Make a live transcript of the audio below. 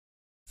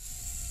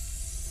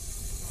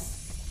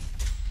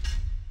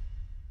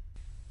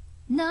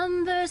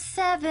Number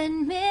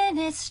 7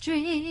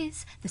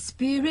 Ministries. The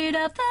Spirit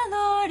of the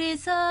Lord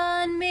is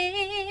on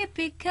me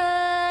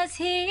because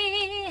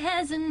He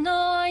has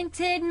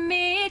anointed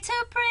me to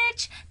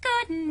preach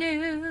good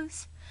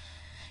news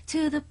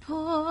to the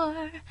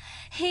poor.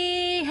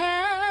 He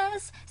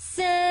has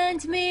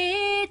sent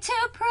me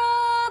to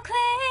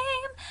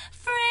proclaim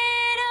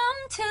freedom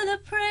to the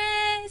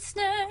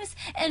prisoners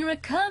and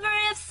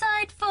recovery of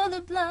sight for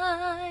the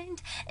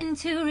blind, and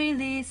to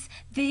release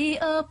the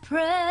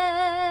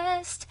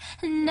oppressed.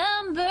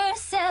 Number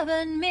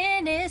 7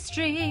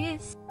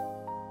 Ministries.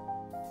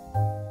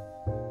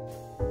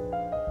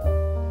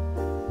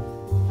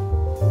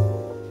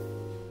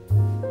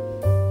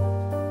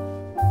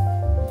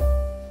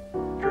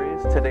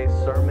 Today's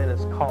sermon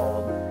is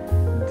called,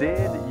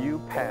 Did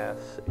You Pass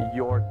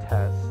Your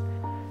Test?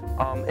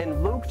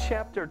 In Luke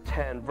chapter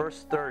 10,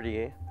 verse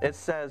 30, it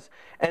says,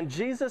 And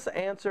Jesus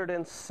answered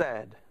and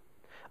said,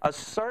 A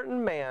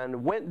certain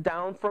man went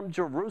down from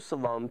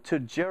Jerusalem to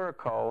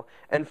Jericho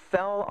and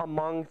fell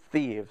among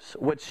thieves,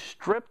 which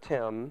stripped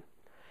him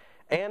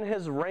and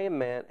his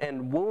raiment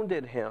and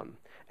wounded him,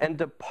 and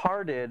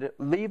departed,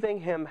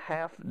 leaving him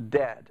half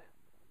dead.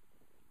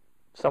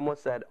 Someone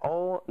said,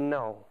 Oh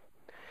no.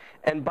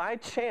 And by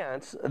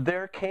chance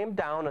there came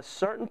down a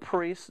certain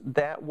priest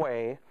that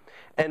way,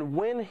 and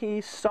when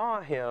he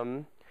saw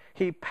him,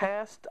 he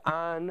passed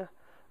on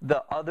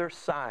the other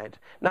side.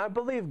 Now I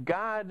believe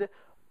God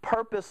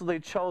purposely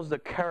chose the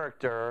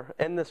character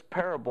in this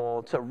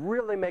parable to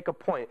really make a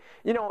point.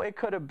 You know, it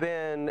could have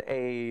been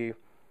a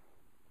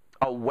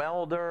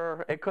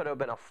welder, it could have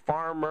been a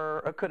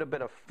farmer, it could have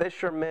been a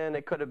fisherman,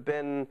 it could have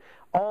been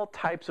all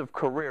types of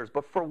careers.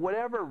 But for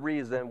whatever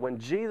reason, when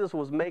Jesus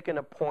was making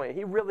a point,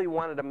 he really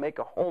wanted to make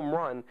a home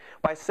run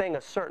by saying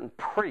a certain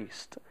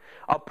priest,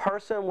 a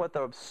person with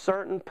a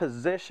certain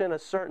position, a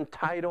certain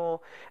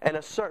title, and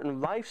a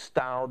certain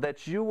lifestyle,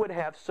 that you would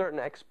have certain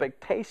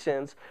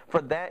expectations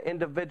for that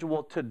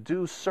individual to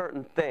do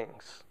certain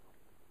things.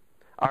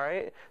 All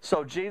right,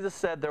 so Jesus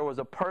said there was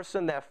a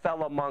person that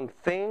fell among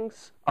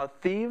thieves,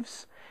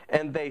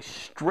 and they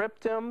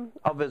stripped him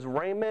of his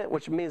raiment,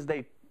 which means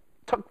they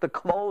took the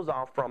clothes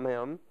off from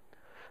him.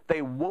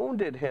 They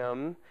wounded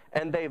him,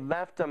 and they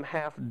left him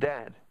half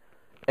dead.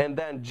 And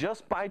then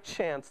just by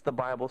chance, the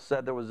Bible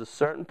said there was a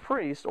certain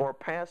priest or a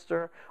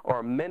pastor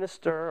or a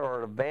minister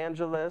or an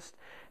evangelist.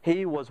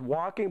 He was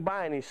walking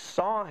by, and he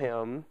saw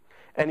him,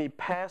 and he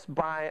passed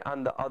by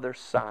on the other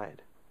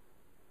side.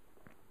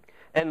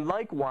 And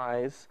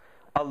likewise,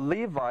 a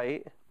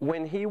Levite,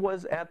 when he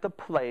was at the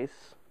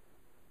place,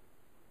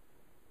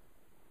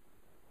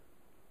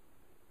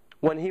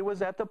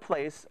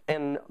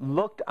 and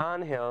looked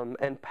on him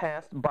and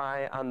passed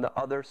by on the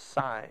other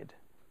side.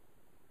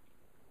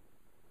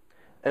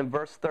 In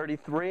verse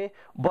 33,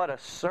 but a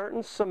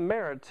certain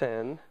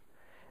Samaritan,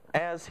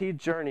 as he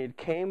journeyed,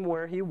 came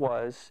where he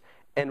was,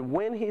 and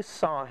when he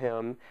saw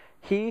him,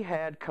 he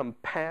had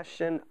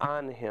compassion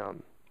on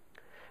him,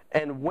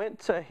 and went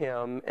to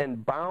him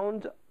and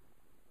bound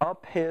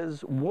up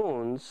his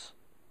wounds,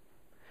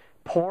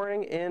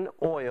 pouring in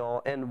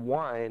oil and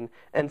wine,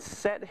 and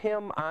set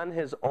him on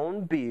his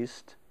own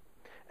beast,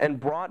 and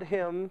brought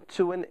him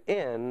to an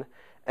inn,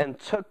 and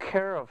took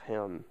care of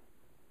him.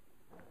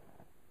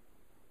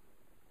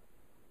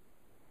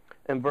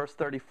 In verse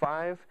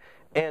 35,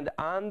 and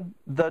on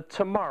the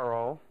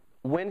tomorrow,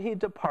 when he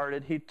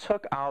departed, he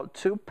took out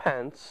 2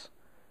 pence,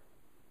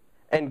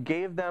 and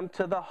gave them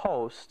to the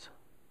host,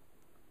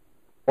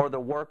 or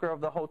the worker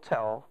of the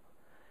hotel,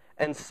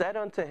 and said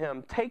unto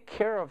him, Take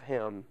care of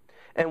him,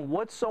 and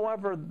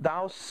whatsoever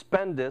thou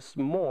spendest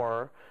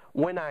more,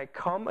 when I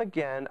come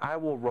again, I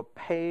will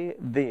repay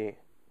thee.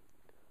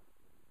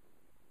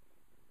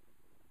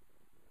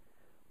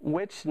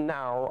 Which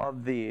now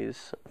of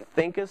these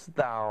thinkest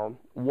thou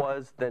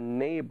was the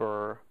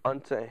neighbor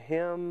unto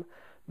him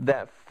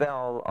that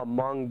fell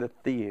among the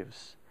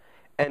thieves?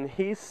 And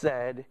he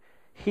said,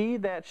 He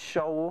that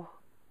show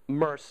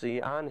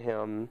mercy on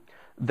him.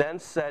 Then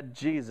said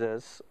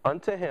Jesus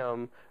unto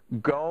him,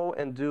 Go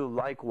and do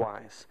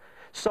likewise.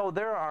 So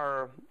there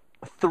are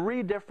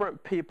 3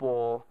 different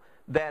people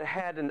that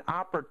had an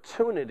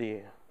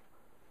opportunity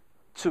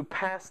to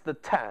pass the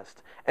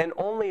test, and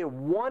only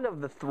one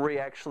of the 3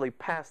 actually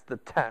passed the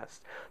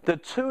test. The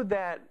 2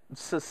 that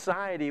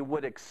society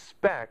would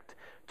expect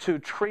to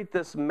treat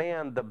this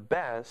man the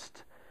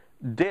best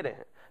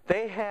didn't.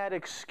 They had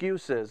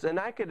excuses, and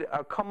I could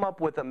come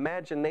up with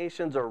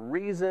imaginations or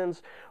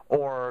reasons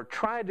or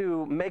try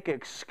to make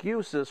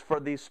excuses for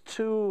these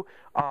 2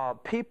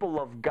 people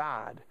of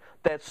God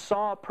that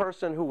saw a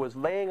person who was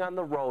laying on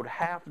the road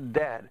half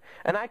dead.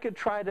 And I could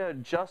try to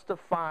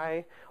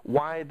justify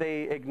why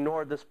they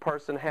ignored this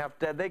person half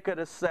dead. They could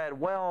have said,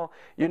 well,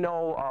 you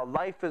know,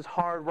 life is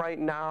hard right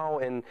now,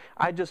 and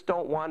I just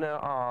don't want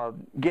to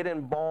get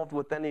involved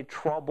with any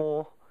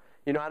trouble.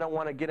 You know, I don't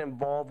want to get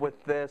involved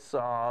with this.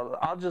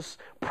 I'll just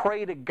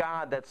pray to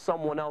God that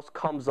someone else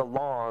comes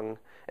along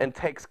and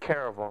takes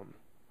care of them.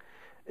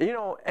 You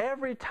know,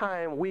 every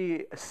time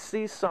we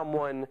see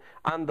someone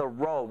on the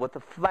road with a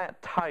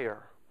flat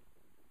tire,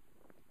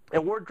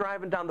 and we're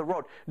driving down the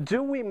road,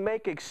 do we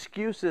make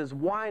excuses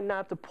why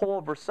not to pull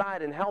over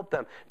side and help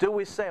them? Do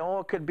we say, oh,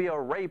 it could be a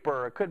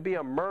raper, it could be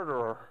a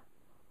murderer,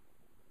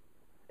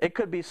 it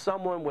could be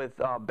someone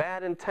with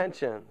bad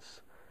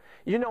intentions?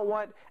 You know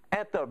what?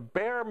 At the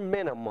bare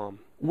minimum,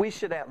 we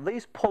should at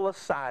least pull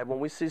aside when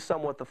we see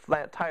someone with a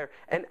flat tire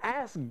and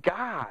ask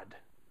God,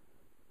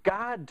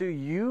 God, do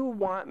you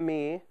want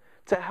me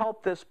to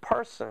help this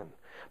person?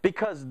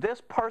 Because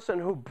this person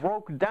who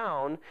broke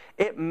down,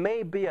 it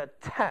may be a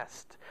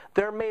test.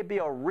 There may be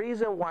a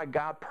reason why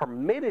God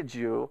permitted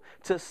you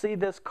to see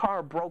this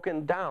car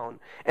broken down.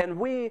 And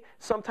we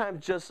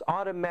sometimes just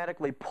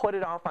automatically put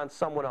it off on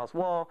someone else.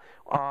 Well,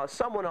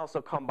 someone else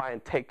will come by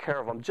and take care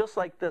of them, just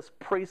like this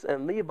priest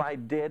and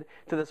Levite did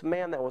to this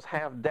man that was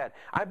half dead.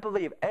 I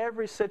believe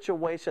every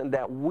situation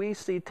that we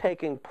see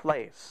taking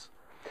place,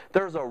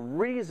 there's a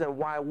reason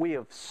why we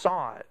have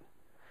saw it.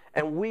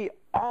 And we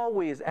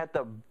always, at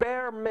the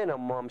bare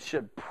minimum,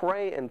 should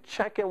pray and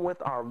check in with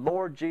our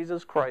Lord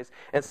Jesus Christ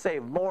and say,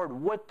 Lord,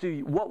 what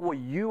will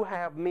you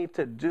have me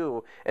to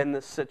do in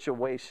this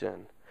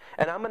situation?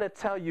 And I'm going to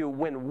tell you,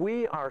 when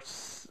we are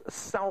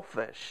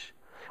selfish,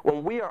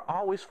 when we are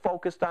always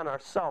focused on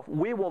ourselves,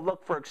 we will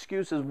look for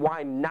excuses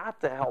why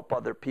not to help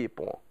other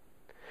people.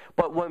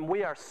 But when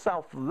we are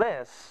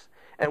selfless,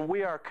 and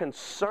we are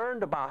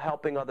concerned about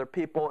helping other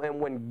people, and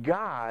when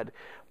God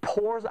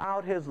pours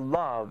out His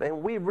love,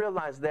 and we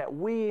realize that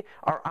we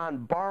are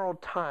on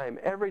borrowed time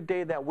every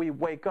day that we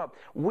wake up,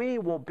 we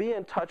will be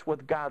in touch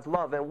with God's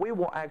love, and we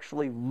will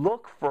actually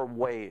look for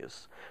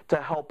ways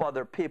to help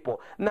other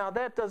people. Now,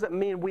 that doesn't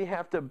mean we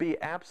have to be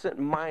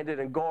absent-minded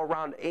and go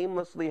around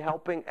aimlessly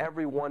helping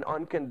everyone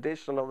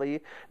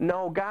unconditionally.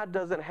 No, God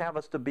doesn't have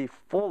us to be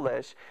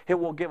foolish. He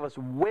will give us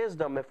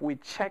wisdom if we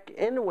check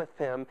in with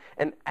Him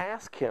and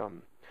ask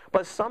Him.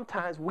 But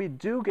sometimes we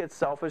do get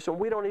selfish and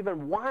we don't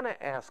even want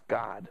to ask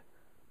God,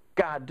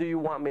 God, do you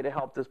want me to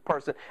help this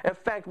person? In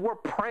fact, we're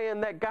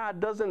praying that God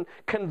doesn't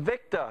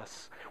convict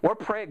us. We're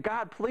praying,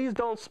 God, please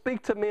don't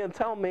speak to me and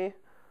tell me.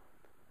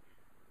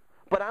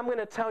 But I'm going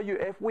to tell you,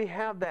 if we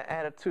have that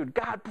attitude,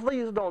 God,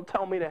 please don't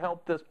tell me to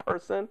help this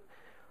person.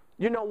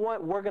 You know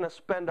what? We're going to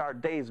spend our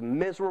days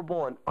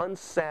miserable and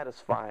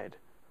unsatisfied.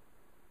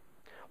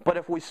 But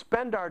if we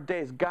spend our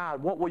days,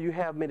 God, what will you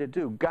have me to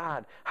do?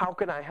 God, how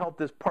can I help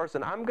this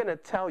person? I'm going to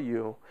tell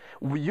you,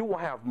 you will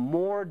have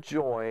more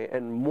joy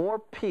and more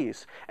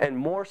peace and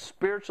more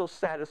spiritual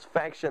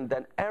satisfaction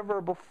than ever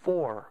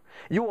before.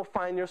 You will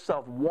find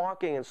yourself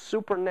walking in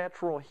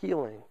supernatural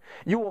healing.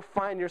 You will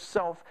find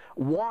yourself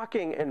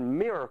walking in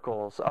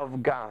miracles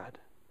of God.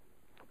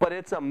 But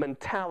it's a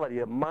mentality,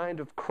 a mind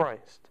of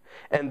Christ.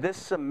 And this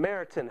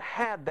Samaritan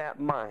had that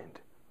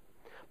mind.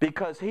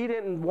 Because he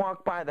didn't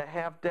walk by the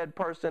half-dead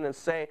person and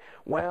say,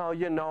 well,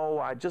 you know,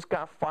 I just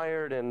got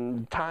fired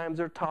and times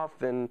are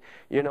tough and,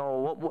 you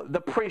know, the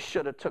priest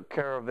should have took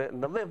care of it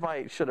and the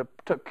Levite should have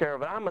took care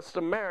of it. I'm a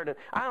Samaritan.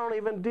 I don't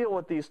even deal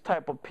with these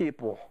type of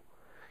people.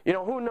 You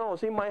know, who knows?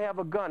 He might have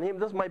a gun.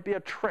 This might be a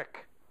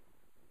trick.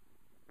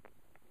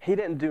 He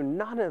didn't do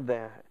none of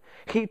that.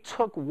 He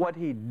took what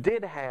he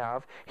did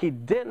have. He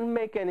didn't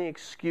make any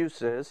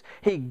excuses.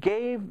 He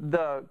gave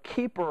the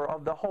keeper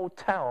of the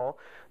hotel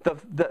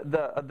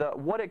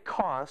what it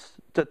cost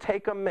to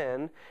take him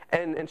in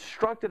and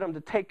instructed him to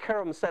take care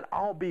of him and said,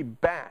 I'll be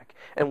back.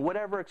 And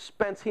whatever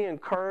expense he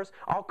incurs,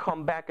 I'll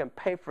come back and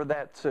pay for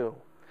that too.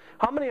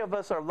 How many of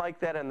us are like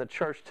that in the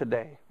church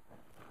today?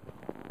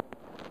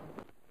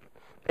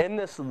 In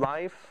this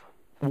life,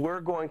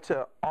 we're going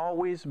to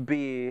always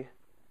be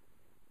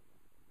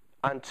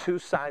on two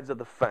sides of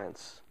the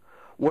fence.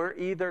 We're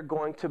either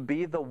going to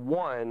be the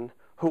one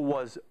who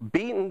was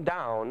beaten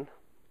down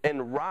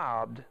and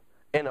robbed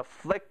and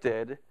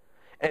afflicted,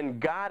 and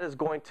God is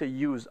going to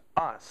use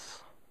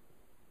us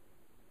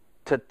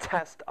to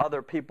test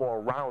other people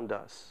around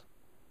us.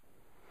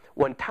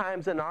 When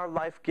times in our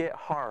life get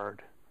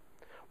hard,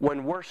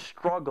 when we're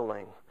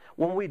struggling,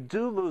 when we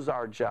do lose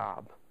our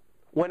job,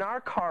 when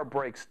our car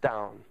breaks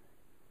down,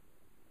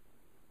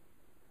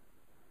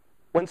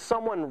 when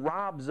someone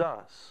robs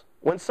us,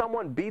 when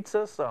someone beats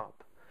us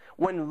up,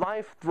 when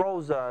life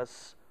throws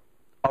us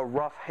a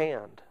rough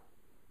hand,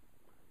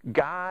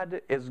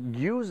 God is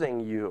using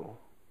you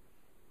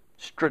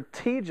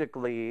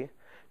strategically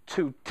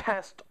to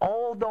test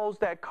all those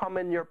that come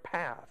in your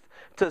path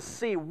to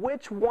see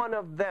which one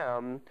of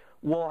them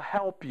will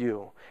help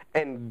you.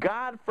 And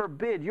God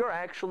forbid you're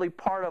actually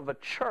part of a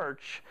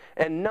church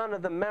and none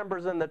of the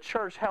members in the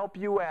church help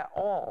you at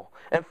all.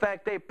 In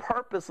fact, they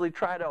purposely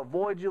try to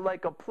avoid you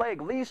like a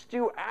plague. Least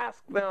you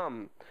ask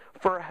them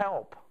for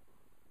help.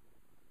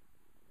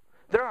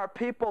 There are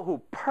people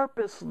who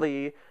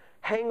purposely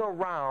hang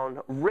around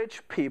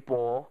rich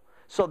people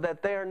so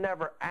that they are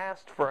never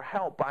asked for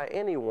help by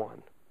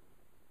anyone.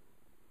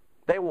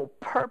 They will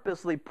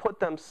purposely put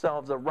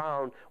themselves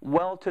around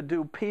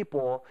well-to-do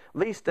people,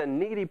 least a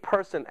needy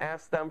person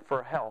asks them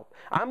for help.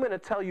 I'm going to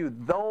tell you,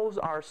 those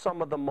are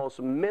some of the most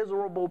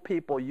miserable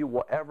people you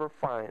will ever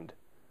find.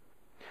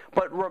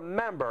 But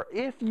remember,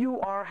 if you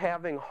are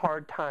having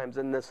hard times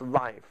in this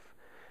life,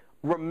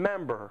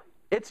 remember,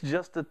 it's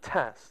just a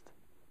test.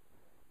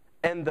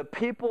 And the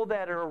people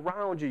that are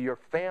around you, your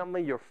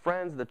family, your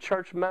friends, the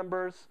church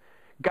members,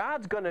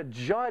 God's going to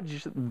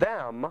judge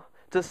them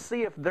to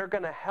see if they're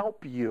going to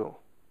help you.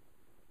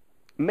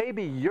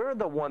 Maybe you're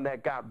the one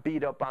that got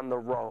beat up on the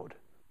road.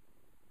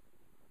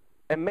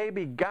 And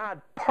maybe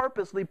God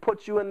purposely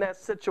put you in that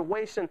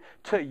situation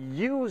to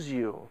use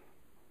you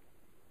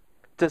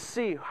to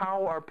see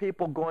how are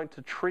people going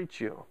to treat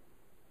you.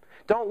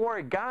 Don't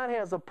worry, God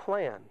has a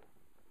plan.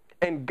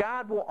 And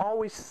God will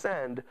always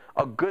send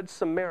a good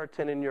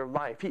Samaritan in your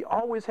life. He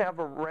always have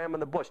a ram in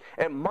the bush.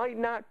 It might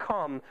not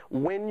come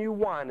when you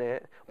want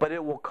it, but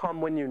it will come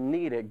when you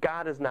need it.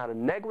 God is not a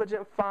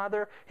negligent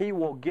Father. He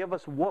will give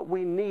us what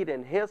we need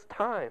in His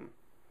time.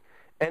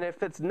 And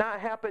if it's not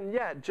happened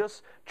yet,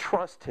 just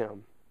trust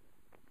Him.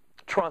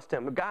 Trust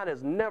Him. God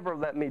has never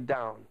let me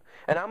down.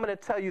 And I'm going to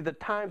tell you the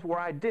times where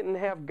I didn't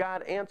have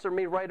God answer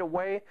me right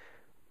away,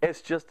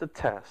 it's just a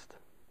test.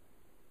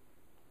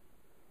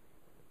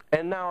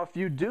 And now if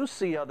you do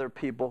see other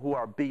people who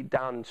are beat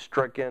down and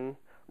stricken,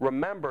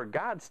 remember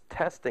God's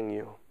testing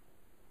you.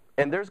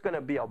 And there's going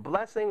to be a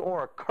blessing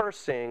or a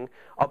cursing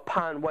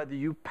upon whether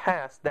you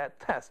pass that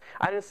test.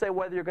 I didn't say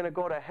whether you're going to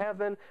go to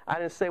heaven. I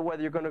didn't say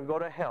whether you're going to go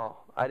to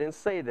hell. I didn't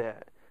say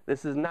that.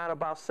 This is not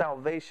about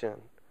salvation.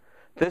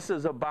 This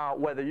is about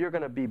whether you're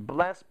going to be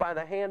blessed by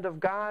the hand of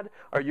God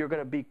or you're going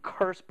to be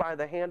cursed by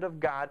the hand of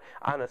God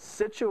on a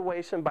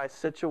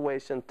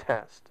situation-by-situation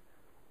test.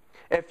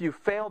 If you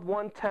failed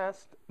one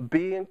test,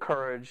 be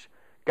encouraged.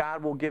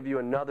 God will give you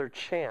another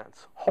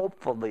chance,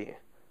 hopefully,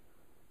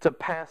 to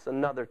pass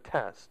another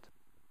test.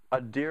 A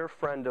dear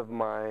friend of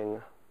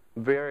mine,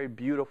 very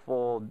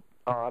beautiful,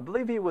 I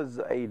believe he was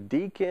a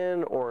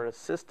deacon or an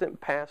assistant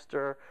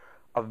pastor,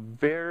 a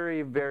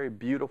very, very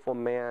beautiful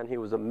man. He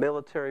was a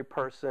military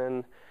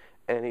person,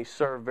 and he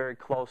served very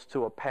close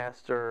to a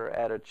pastor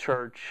at a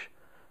church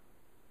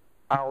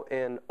out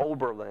in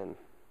Oberlin,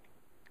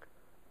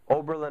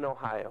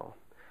 Ohio.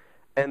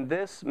 And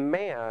this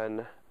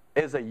man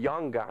is a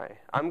young guy.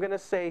 I'm going to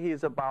say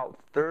he's about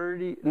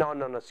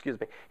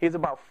he's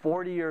about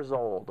 40 years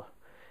old.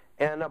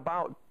 And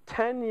about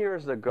 10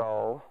 years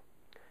ago,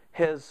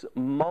 his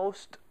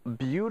most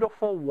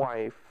beautiful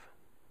wife,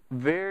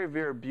 very,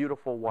 very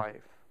beautiful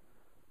wife,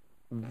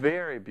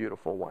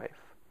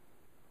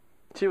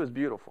 she was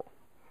beautiful.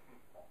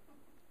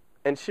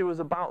 And she was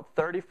about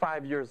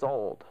 35 years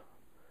old.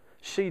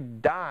 She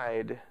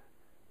died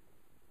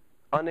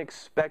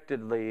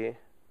unexpectedly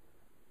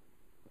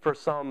for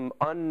some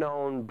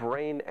unknown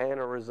brain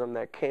aneurysm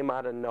that came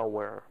out of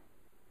nowhere.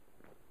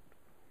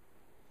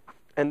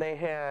 And they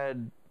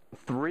had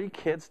 3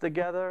 kids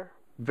together,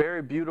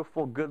 very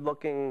beautiful,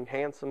 good-looking,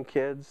 handsome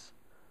kids.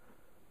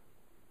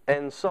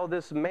 And so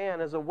this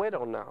man is a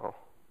widow now.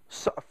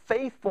 So, a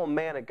faithful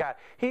man of God.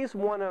 He's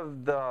one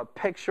of the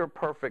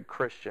picture-perfect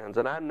Christians,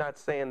 and I'm not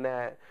saying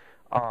that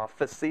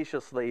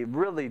facetiously,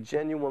 really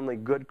genuinely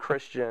good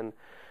Christian.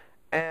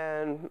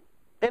 And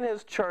in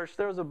his church,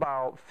 there was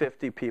about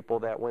 50 people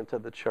that went to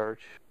the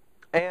church.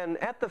 And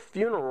at the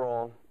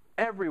funeral,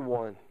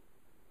 everyone,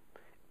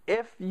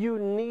 if you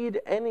need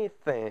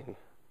anything,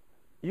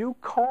 you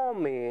call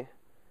me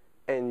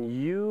and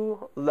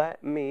you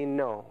let me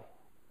know.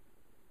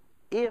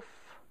 If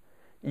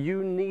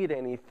you need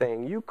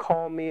anything, you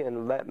call me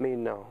and let me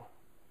know.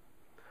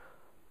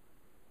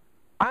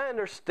 I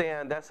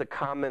understand that's a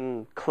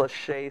common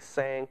cliche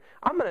saying.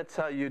 I'm going to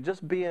tell you,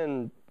 just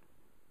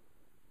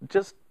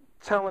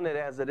telling it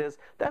as it is,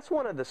 that's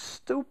one of the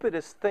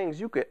stupidest things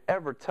you could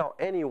ever tell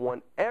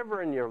anyone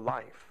ever in your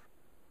life.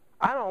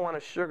 I don't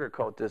want to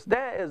sugarcoat this.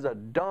 That is a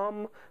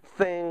dumb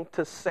thing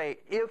to say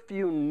if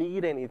you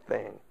need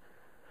anything.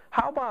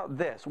 How about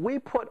this? We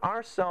put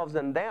ourselves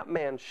in that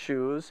man's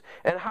shoes,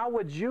 and how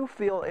would you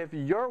feel if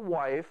your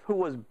wife, who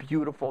was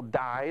beautiful,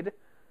 died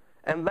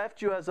and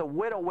left you as a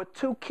widow with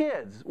 2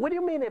 kids? What do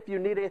you mean if you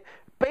need it?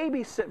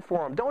 Babysit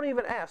for them. Don't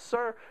even ask,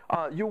 sir,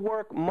 you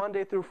work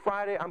Monday through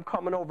Friday, I'm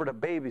coming over to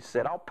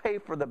babysit. I'll pay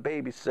for the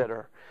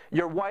babysitter.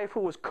 Your wife who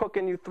was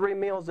cooking you 3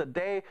 meals a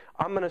day,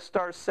 I'm going to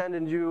start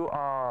sending you,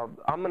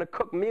 I'm going to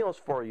cook meals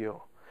for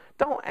you.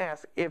 Don't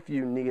ask if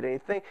you need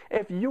anything.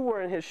 If you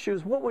were in his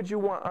shoes, what would you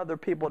want other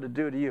people to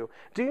do to you?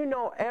 Do you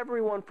know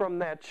everyone from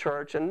that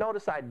church? And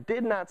notice I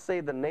did not say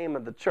the name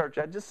of the church.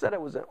 I just said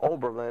it was in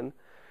Oberlin.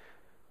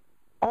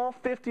 All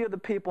 50 of the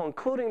people,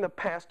 including the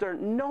pastor,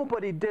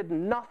 nobody did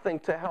nothing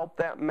to help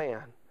that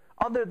man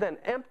other than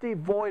empty,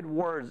 void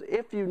words.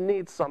 If you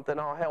need something,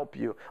 I'll help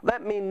you.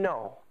 Let me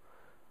know.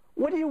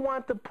 What do you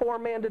want the poor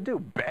man to do?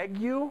 Beg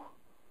you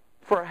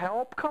for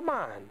help? Come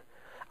on.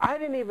 I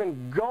didn't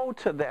even go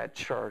to that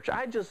church.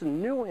 I just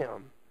knew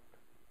him.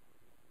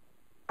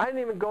 I didn't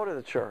even go to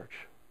the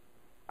church.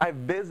 I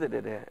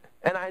visited it.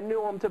 And I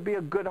knew him to be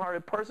a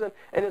good-hearted person,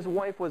 and his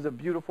wife was a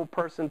beautiful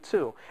person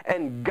too.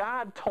 And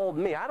God told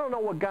me, I don't know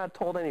what God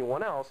told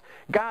anyone else,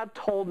 God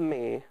told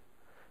me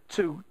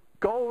to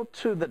go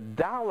to the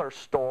dollar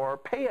store,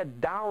 pay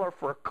 $1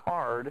 for a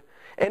card,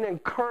 and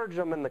encourage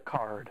them in the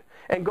card.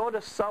 And go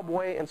to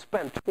Subway and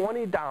spend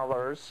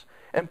 $20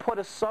 and put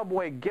a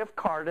Subway gift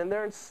card in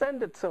there and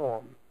send it to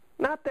them.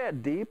 Not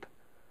that deep.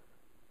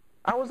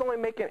 I was only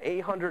making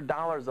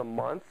 $800 a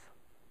month.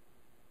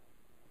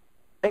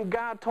 And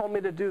God told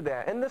me to do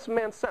that. And this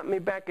man sent me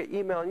back an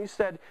email, and you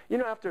said, you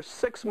know, after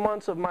 6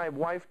 months of my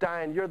wife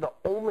dying, you're the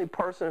only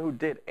person who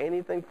did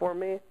anything for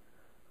me?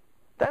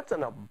 That's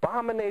an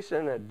abomination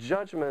and a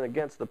judgment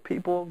against the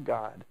people of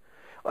God.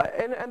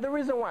 And the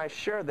reason why I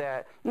share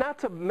that, not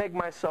to make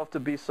myself to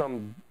be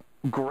some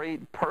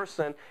great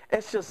person,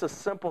 it's just the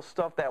simple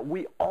stuff that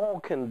we all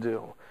can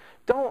do.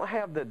 Don't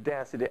have the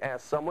audacity to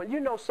ask someone, you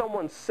know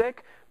someone's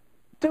sick,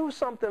 do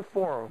something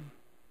for them.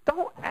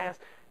 Don't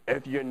ask,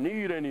 if you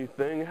need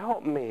anything,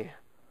 help me.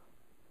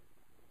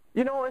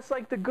 You know, it's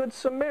like the Good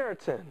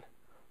Samaritan.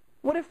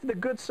 What if the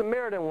Good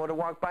Samaritan would have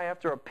walked by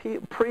after a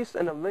priest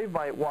and a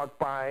Levite walked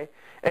by,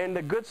 and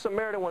the Good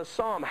Samaritan would have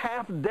saw him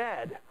half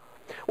dead?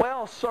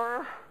 Well,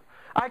 sir,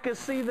 I can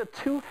see the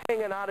tooth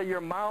hanging out of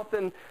your mouth,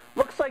 and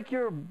looks like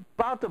you're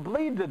about to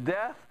bleed to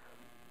death.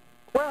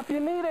 Well, if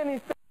you need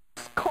anything,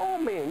 call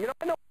me. You know,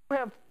 I don't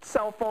have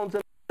cell phones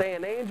in this day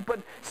and age, but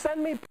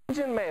send me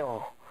pigeon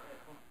mail.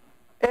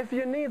 If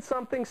you need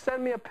something,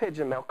 send me a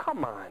pigeon mail.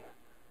 Come on.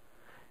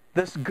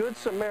 This Good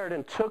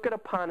Samaritan took it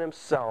upon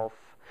himself.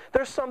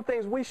 There's some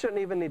things we shouldn't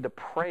even need to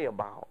pray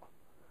about.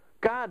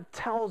 God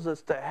tells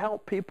us to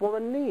help people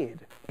in need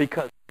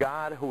because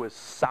God, who is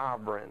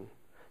sovereign,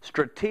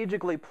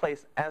 strategically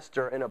placed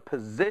Esther in a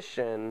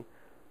position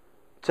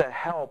to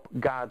help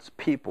God's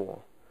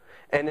people.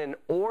 And in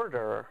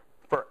order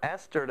for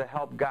Esther to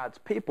help God's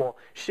people,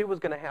 she was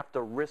going to have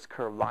to risk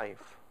her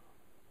life.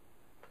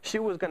 She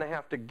was going to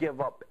have to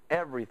give up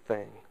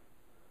everything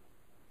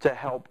to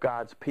help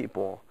God's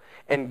people.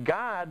 And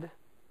God,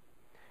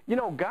 you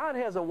know, God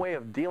has a way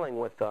of dealing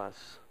with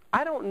us.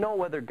 I don't know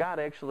whether God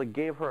actually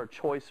gave her a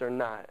choice or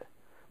not.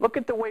 Look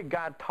at the way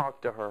God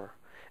talked to her.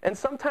 And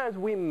sometimes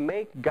we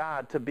make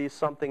God to be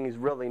something he's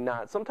really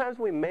not. Sometimes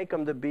we make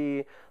him to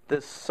be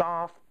this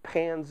soft,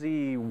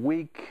 pansy,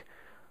 weak,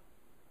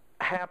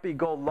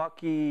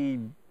 happy-go-lucky,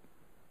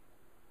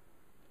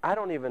 I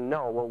don't even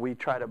know what we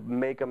try to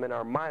make him in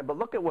our mind. But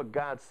look at what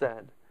God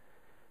said.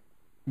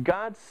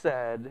 God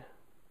said,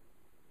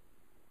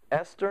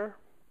 Esther,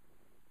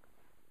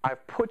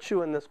 I've put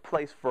you in this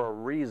place for a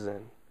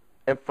reason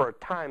and for a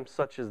time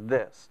such as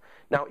this.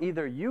 Now,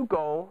 either you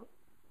go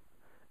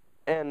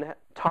and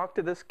talk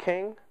to this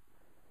king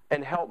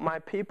and help my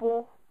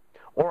people,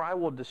 or I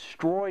will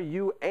destroy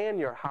you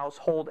and your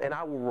household, and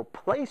I will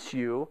replace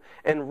you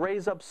and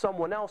raise up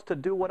someone else to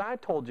do what I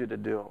told you to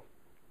do.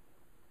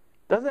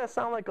 Doesn't that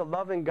sound like a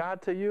loving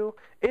God to you?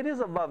 It is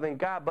a loving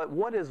God, but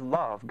what is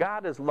love?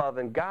 God is love,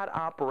 and God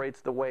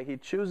operates the way he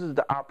chooses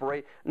to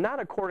operate,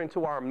 not according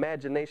to our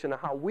imagination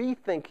of how we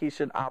think he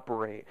should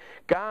operate.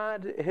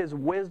 God, his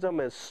wisdom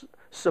is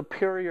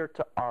superior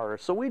to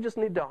ours. So we just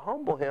need to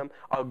humble him,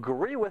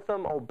 agree with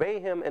him, obey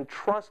him, and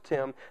trust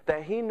him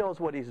that he knows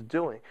what he's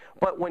doing.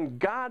 But when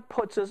God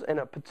puts us in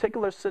a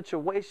particular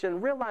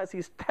situation, realize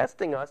he's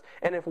testing us,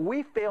 and if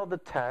we fail the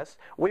test,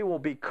 we will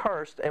be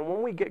cursed. And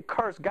when we get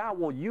cursed, God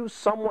will use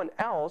someone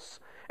else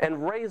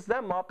and raise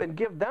them up and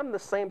give them the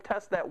same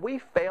test that we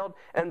failed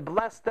and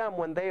bless them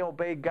when they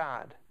obey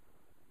God.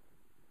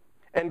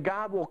 And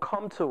God will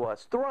come to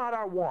us throughout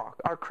our walk,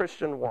 our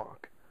Christian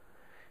walk.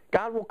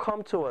 God will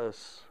come to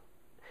us.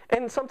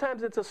 And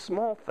sometimes it's a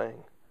small thing.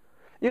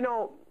 You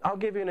know, I'll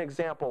give you an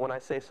example when I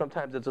say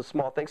sometimes it's a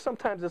small thing.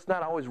 Sometimes it's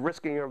not always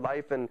risking your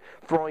life and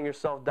throwing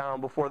yourself down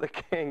before the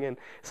king. And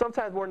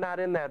sometimes we're not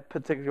in that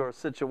particular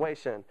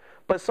situation.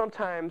 But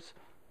sometimes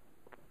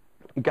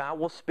God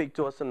will speak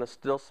to us in a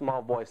still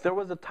small voice. There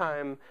was a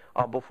time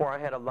before I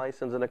had a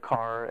license in a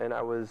car, and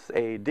I was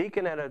a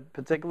deacon at a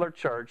particular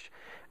church,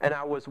 and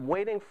I was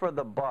waiting for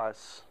the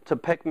bus to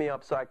pick me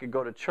up so I could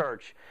go to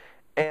church.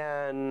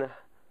 And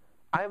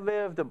I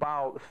lived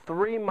about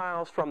 3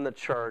 miles from the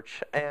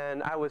church,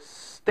 and I was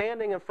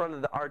standing in front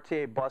of the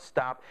RTA bus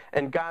stop,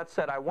 and God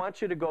said, I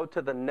want you to go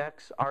to the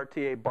next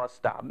RTA bus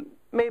stop,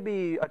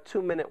 maybe a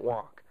 2-minute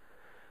walk.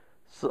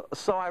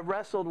 So I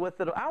wrestled with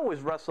it. I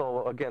always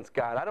wrestle against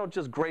God. I don't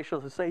just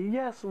graciously say,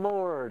 yes,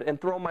 Lord, and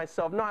throw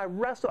myself. No, I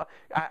wrestle.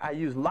 I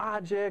use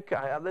logic.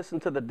 I listen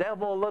to the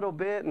devil a little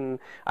bit, and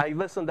I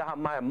listen to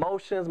my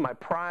emotions, my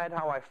pride,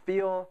 how I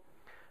feel.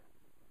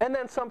 And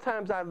then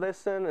sometimes I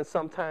listen, and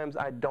sometimes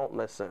I don't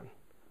listen.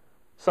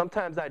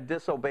 Sometimes I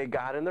disobey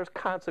God, and there's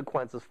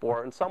consequences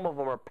for it, and some of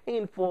them are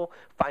painful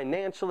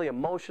financially,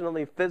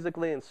 emotionally,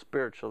 physically, and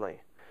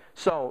spiritually.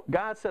 So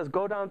God says,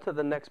 go down to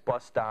the next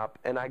bus stop,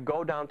 and I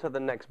go down to the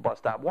next bus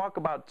stop, walk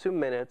about 2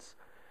 minutes,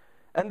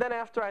 and then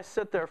after I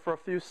sit there for a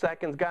few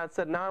seconds, God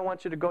said, now I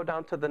want you to go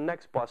down to the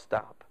next bus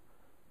stop.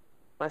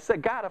 I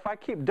said, God, if I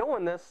keep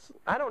doing this,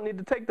 I don't need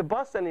to take the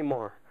bus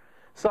anymore.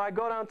 So I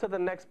go down to the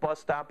next bus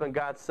stop, and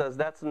God says,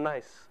 that's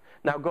nice.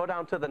 Now go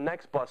down to the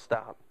next bus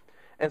stop.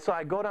 And so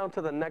I go down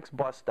to the next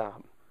bus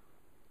stop.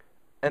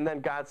 And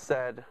then God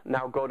said,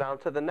 now go down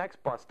to the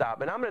next bus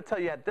stop. And I'm going to tell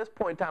you, at this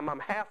point in time, I'm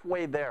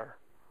halfway there.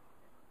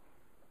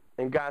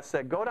 And God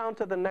said, go down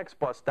to the next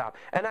bus stop.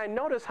 And I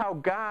notice how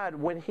God,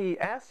 when he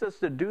asks us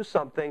to do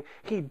something,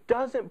 he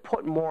doesn't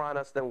put more on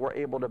us than we're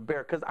able to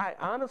bear. Because I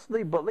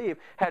honestly believe,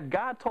 had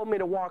God told me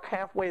to walk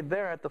halfway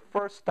there at the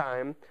first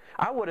time,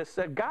 I would have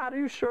said, God, are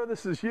you sure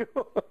this is you?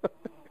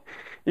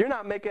 You're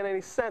not making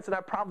any sense. And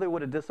I probably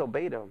would have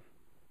disobeyed him.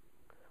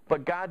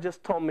 But God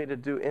just told me to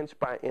do inch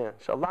by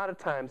inch. A lot of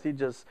times he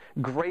just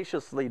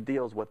graciously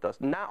deals with us.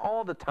 Not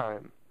all the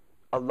time.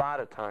 A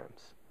lot of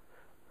times.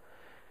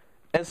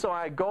 And so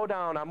I go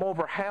down, I'm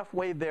over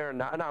halfway there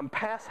now, and I'm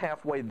past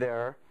halfway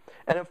there.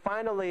 And then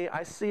finally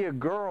I see a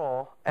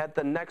girl at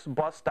the next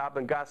bus stop,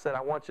 and God said,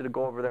 I want you to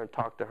go over there and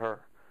talk to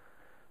her.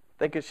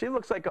 Thinking she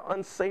looks like an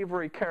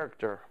unsavory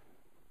character.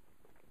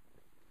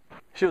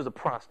 She was a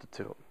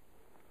prostitute.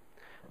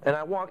 And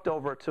I walked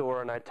over to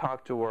her and I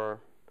talked to her.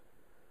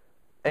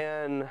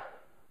 And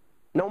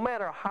no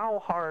matter how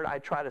hard I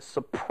try to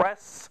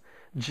suppress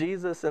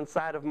Jesus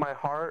inside of my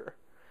heart,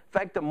 in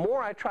fact, the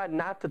more I try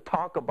not to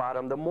talk about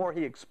him, the more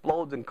he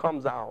explodes and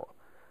comes out.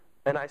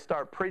 And I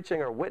start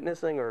preaching or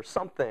witnessing or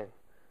something.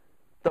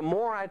 The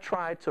more I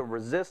try to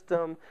resist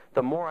him,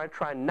 the more I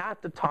try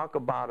not to talk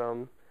about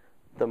him,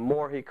 the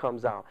more he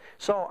comes out.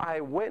 So I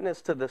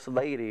witnessed to this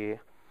lady,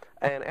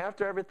 and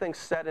after everything's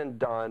said and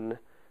done,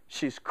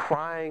 she's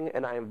crying,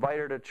 and I invite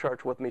her to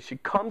church with me. She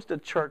comes to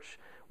church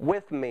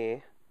with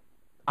me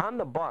on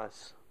the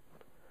bus.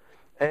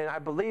 And I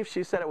believe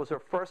she said it was her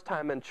first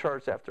time in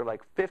church after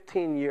like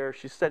 15 years.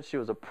 She said she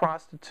was a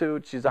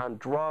prostitute, she's on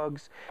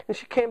drugs, and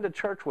she came to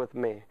church with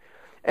me.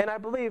 And I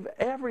believe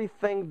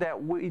everything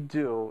that we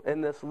do in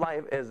this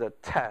life is a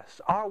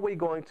test. Are we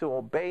going to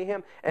obey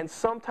him? And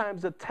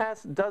sometimes the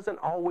test doesn't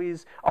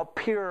always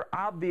appear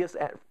obvious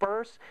at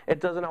first. It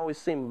doesn't always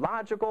seem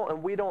logical,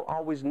 and we don't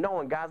always know,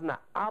 and God's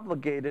not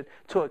obligated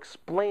to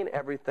explain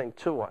everything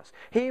to us.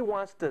 He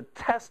wants to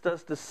test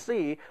us to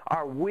see,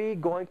 are we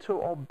going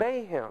to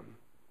obey him?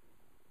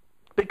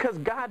 Because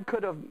God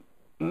could have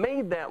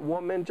made that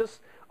woman just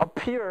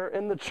appear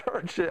in the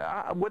church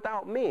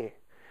without me.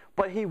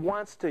 But he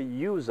wants to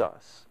use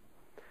us.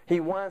 He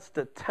wants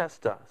to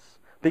test us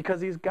because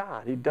he's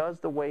God. He does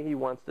the way he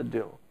wants to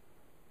do.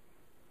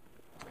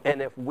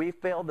 And if we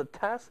fail the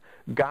test,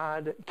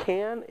 God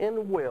can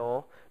and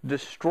will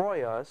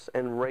destroy us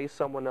and raise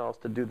someone else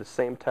to do the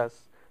same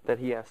test that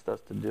he asked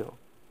us to do.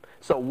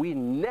 So we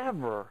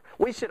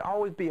should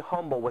always be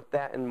humble with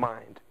that in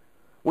mind.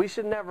 We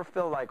should never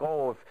feel like,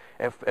 oh,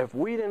 if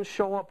we didn't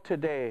show up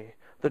today,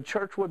 the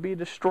church would be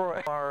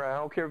destroyed. Or I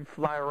don't care if you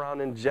fly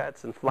around in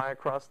jets and fly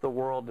across the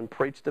world and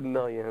preach to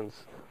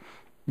millions.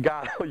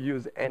 God will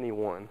use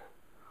anyone.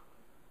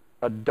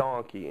 A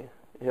donkey.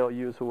 He'll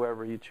use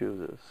whoever he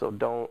chooses.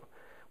 So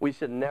we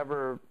should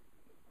never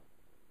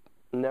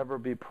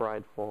be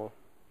prideful.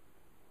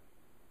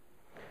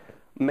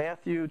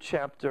 Matthew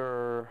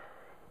chapter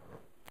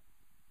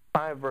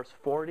 5 verse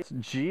 40.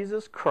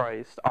 Jesus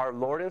Christ, our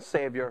Lord and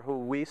Savior, who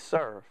we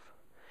serve.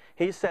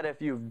 He said,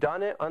 if you've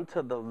done it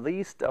unto the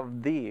least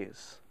of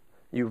these,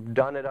 you've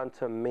done it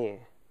unto me.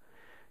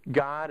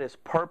 God is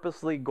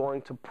purposely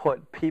going to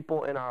put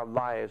people in our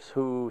lives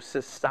who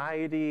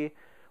society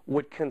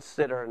would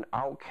consider an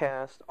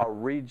outcast, a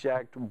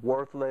reject,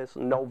 worthless,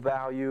 no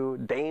value,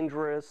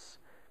 dangerous,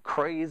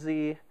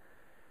 crazy,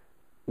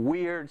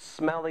 weird,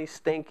 smelly,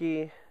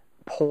 stinky,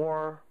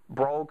 poor,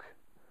 broke,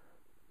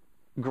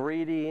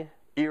 greedy,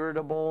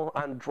 irritable,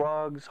 on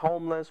drugs,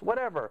 homeless,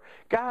 whatever.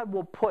 God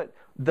will put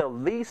the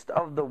least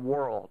of the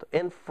world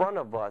in front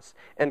of us,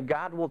 and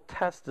God will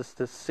test us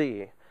to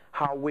see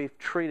how we've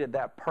treated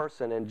that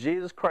person. And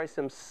Jesus Christ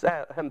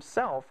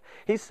himself,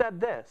 he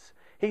said this.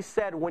 He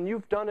said, when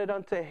you've done it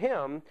unto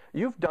him,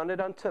 you've done it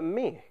unto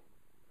me.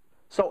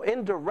 So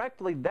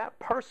indirectly, that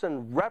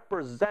person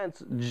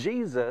represents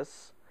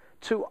Jesus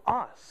to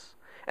us.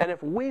 And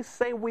if we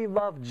say we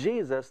love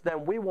Jesus,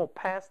 then we will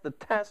pass the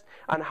test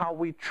on how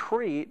we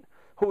treat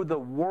who the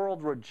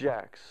world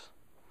rejects.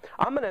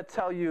 I'm going to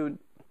tell you,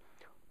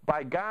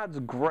 by God's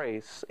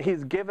grace,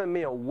 he's given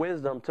me a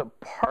wisdom to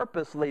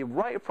purposely,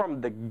 right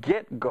from the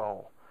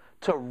get-go,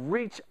 to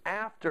reach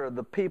after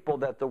the people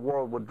that the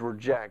world would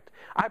reject.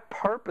 I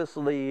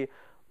purposely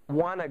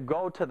want to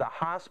go to the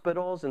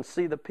hospitals and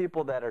see the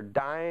people that are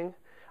dying.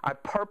 I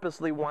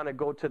purposely want to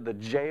go to the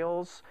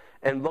jails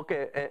and look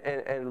at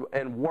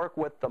and work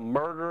with the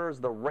murderers,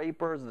 the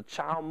rapers, the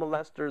child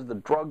molesters, the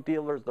drug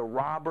dealers, the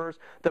robbers,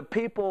 the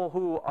people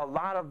who a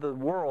lot of the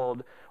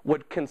world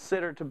would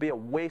consider to be a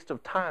waste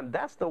of time.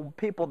 That's the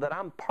people that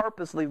I'm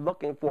purposely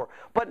looking for,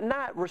 but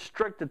not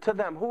restricted to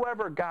them,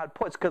 whoever God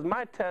puts, because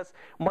my test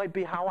might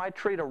be how I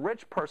treat a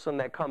rich person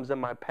that comes in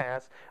my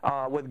past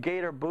with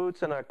gator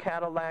boots and a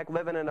Cadillac,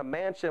 living in a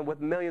mansion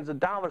with millions of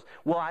dollars.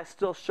 Will I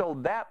still show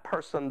that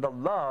person the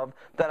love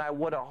that I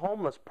would a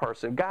homeless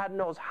person? God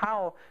knows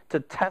how to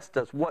test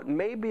us. What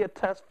may be a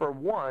test for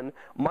one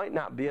might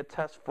not be a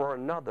test for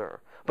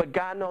another. But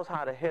God knows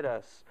how to hit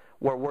us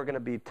where we're going to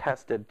be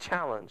tested,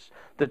 challenged.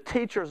 The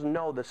teachers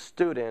know the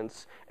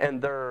students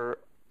and their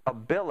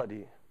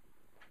ability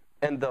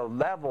and the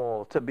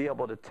level to be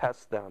able to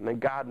test them. And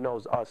God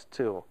knows us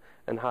too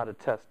and how to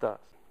test us.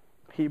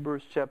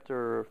 Hebrews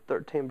chapter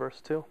 13,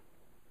 verse 2.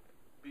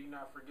 Be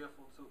not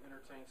forgetful to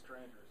entertain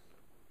strangers,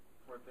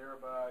 for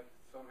thereby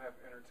some have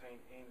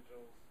entertained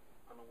angels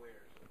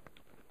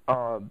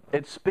unawares.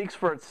 It speaks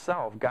for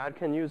itself. God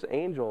can use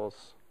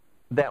angels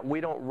that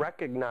we don't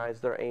recognize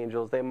they're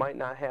angels. They might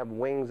not have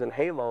wings and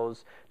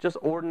halos, just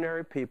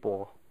ordinary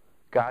people.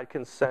 God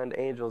can send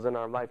angels in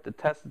our life to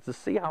test it, to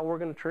see how we're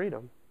going to treat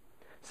them.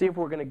 See if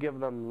we're going to give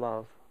them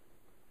love.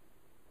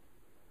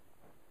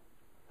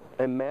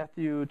 In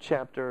Matthew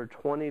chapter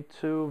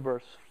 22,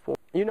 verse 4.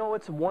 You know,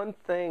 it's one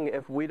thing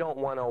if we don't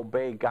want to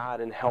obey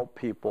God and help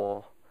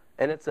people,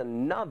 and it's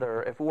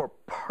another if we're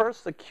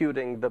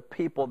persecuting the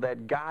people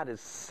that God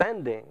is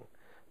sending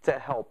to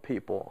help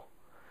people.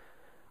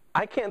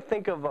 I can't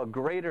think of a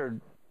greater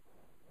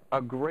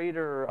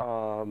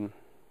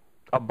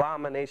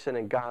abomination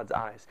in God's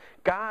eyes.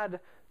 God,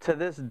 to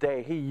this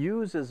day, He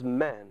uses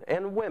men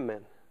and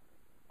women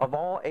of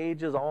all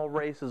ages, all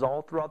races,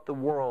 all throughout the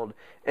world,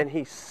 and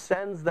He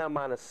sends them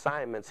on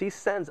assignments. He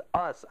sends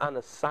us on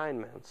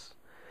assignments.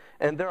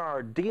 And there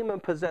are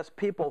demon-possessed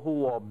people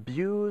who will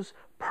abuse,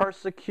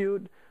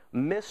 persecute,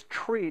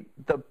 mistreat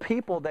the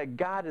people that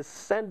God is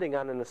sending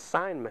on an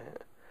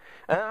assignment.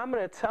 And I'm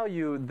going to tell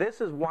you,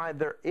 this is why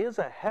there is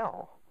a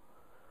hell.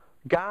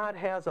 God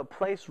has a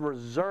place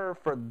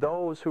reserved for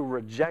those who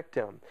reject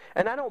Him.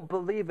 And I don't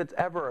believe it's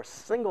ever a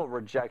single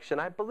rejection.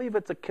 I believe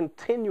it's a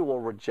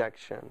continual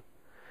rejection.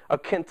 A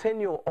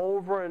continual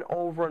over and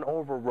over and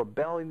over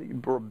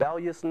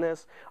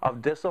rebelliousness of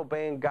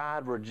disobeying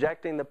God,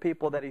 rejecting the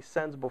people that He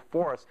sends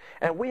before us.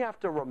 And we have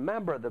to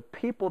remember the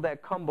people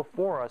that come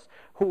before us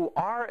who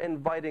are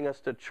inviting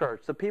us to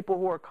church, the people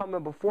who are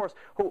coming before us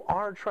who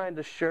are trying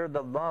to share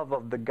the love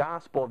of the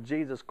gospel of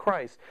Jesus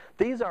Christ.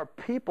 These are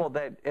people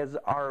that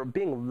are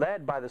being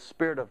led by the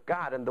Spirit of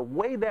God. And the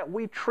way that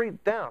we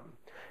treat them,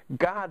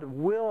 God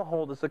will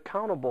hold us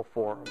accountable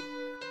for them.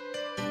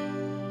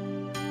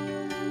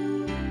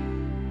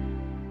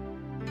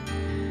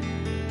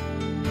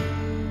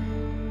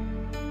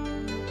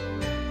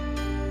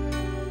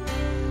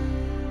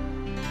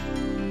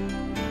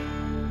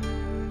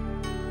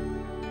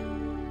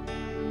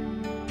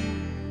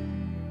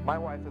 My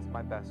wife is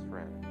my best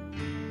friend.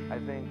 I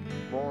think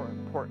more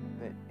important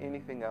than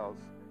anything else,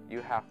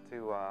 you have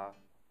to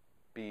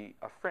be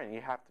a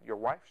friend. Your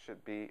wife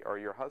should be, or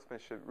your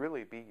husband should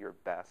really be your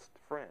best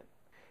friend.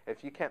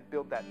 If you can't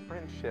build that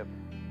friendship,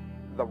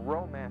 the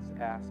romance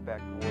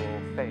aspect will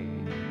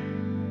fade.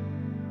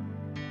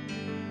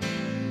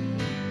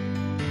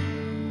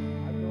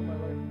 I've known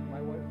my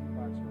wife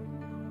approximately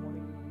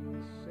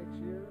 26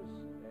 years,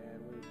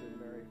 and we've been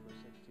married for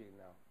 16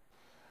 now.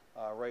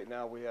 Right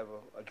now we have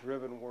a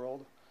driven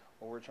world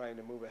where we're trying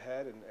to move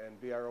ahead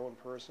and be our own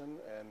person,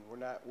 and we're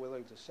not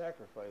willing to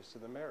sacrifice to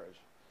the marriage.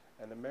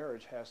 And the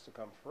marriage has to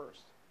come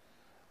first.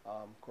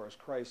 Of course,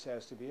 Christ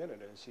has to be in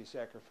it. As He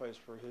sacrificed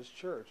for His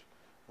church,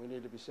 we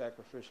need to be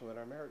sacrificial in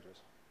our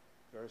marriages.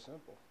 Very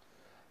simple.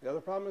 The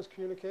other problem is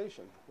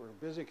communication. We're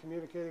busy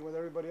communicating with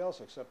everybody else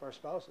except our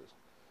spouses.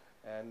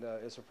 And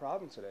it's a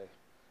problem today.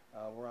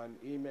 We're on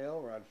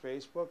email, we're on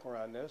Facebook, we're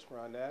on this, we're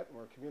on that, and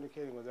we're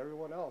communicating with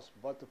everyone else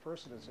but the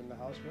person that's in the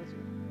house with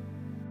you.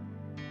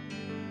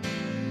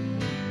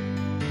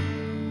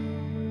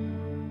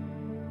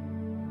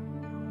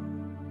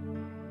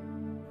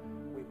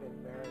 We've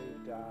been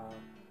married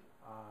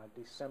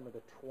December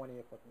the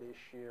 20th of this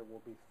year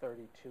will be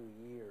 32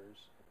 years.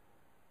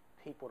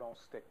 People don't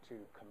stick to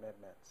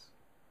commitments.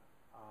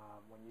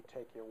 When you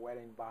take your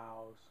wedding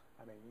vows,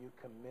 you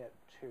commit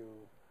to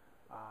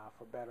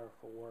for better,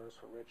 for worse,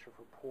 for richer,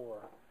 for poor,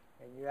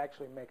 and you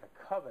actually make a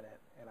covenant.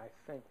 And I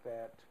think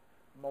that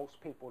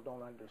most people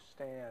don't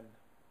understand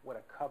what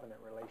a covenant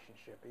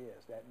relationship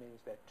is. That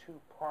means that two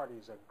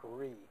parties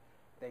agree,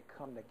 they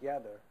come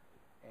together,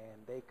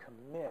 and they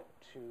commit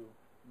to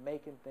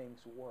making things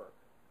work.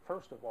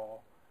 First of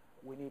all,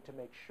 we need to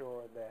make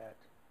sure that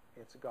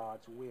it's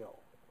God's will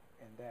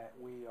and that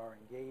we are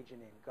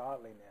engaging in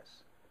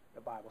godliness.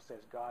 The Bible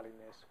says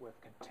godliness with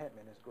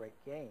contentment is great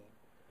gain.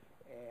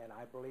 And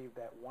I believe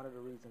that one of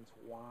the reasons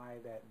why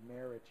that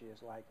marriage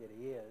is like it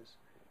is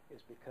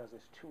because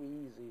it's too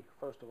easy,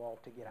 first of all,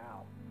 to get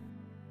out.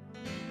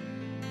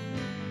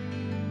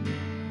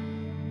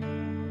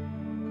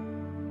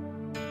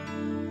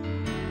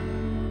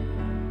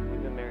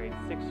 We've been married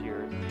 6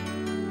 years,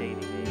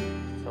 dating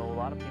age. So a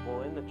lot of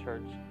people in the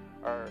church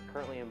are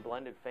currently in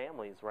blended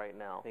families right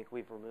now. I think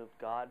we've removed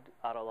God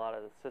out of a lot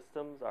of the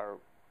systems, our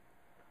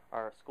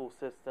school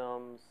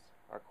systems,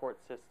 our court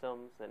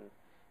systems, and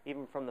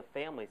even from the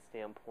family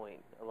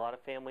standpoint. A lot of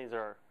families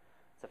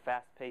it's a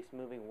fast-paced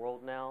moving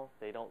world now.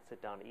 They don't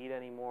sit down to eat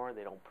anymore.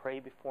 They don't pray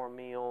before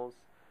meals.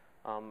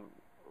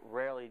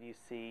 Rarely do you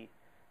see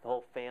the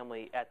whole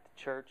family at the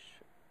church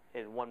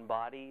in one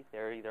body.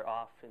 They're either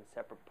off in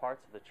separate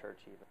parts of the church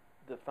even.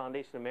 The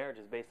foundation of marriage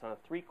is based on a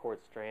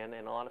 3-chord strand,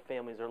 and a lot of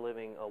families are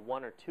living a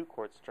 1 or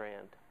 2-chord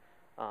strand.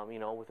 You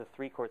know, with a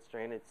 3-chord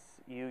strand, it's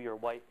you, your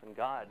wife, and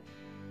God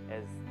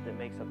as that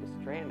makes up the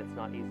strand. It's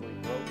not easily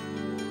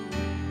broken.